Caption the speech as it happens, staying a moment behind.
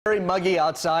Very muggy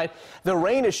outside. The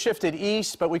rain has shifted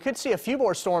east, but we could see a few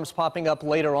more storms popping up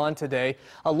later on today.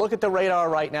 A look at the radar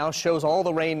right now shows all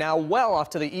the rain now well off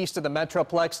to the east of the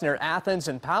Metroplex near Athens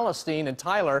and Palestine and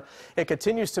Tyler. It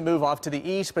continues to move off to the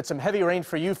east, but some heavy rain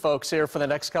for you folks here for the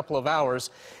next couple of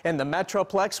hours. In the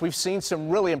Metroplex, we've seen some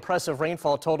really impressive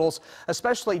rainfall totals,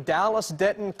 especially Dallas,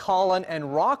 Denton, Collin, and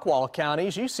Rockwall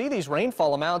counties. You see these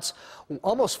rainfall amounts,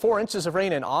 almost 4 inches of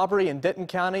rain in Aubrey and Denton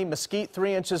County, Mesquite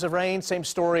 3 inches of rain, same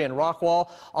story in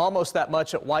Rockwall, almost that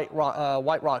much at White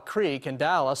Rock Creek in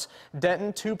Dallas.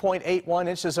 Denton 2.81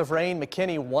 inches of rain,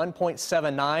 McKinney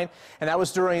 1.79, and that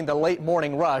was during the late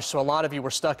morning rush, so a lot of you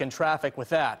were stuck in traffic with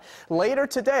that. Later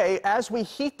today, as we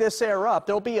heat this air up,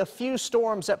 there'll be a few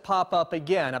storms that pop up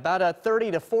again, about a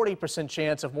 30 to 40%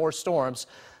 chance of more storms.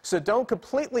 So don't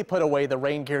completely put away the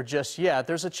rain gear just yet.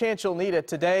 There's a chance you'll need it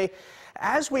today.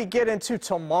 As we get into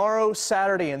tomorrow,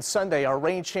 Saturday, and Sunday, our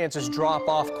rain chances drop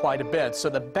off quite a bit. So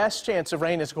the best chance of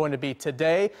rain is going to be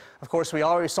today. Of course, we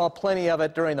already saw plenty of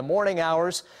it during the morning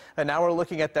hours, and now we're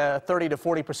looking at the 30 to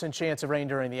 40% chance of rain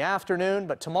during the afternoon.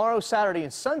 But tomorrow, Saturday,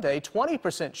 and Sunday,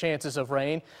 20% chances of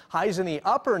rain. Highs in the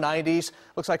upper 90s.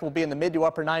 Looks like we'll be in the mid to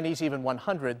upper 90s, even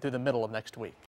 100 through the middle of next week.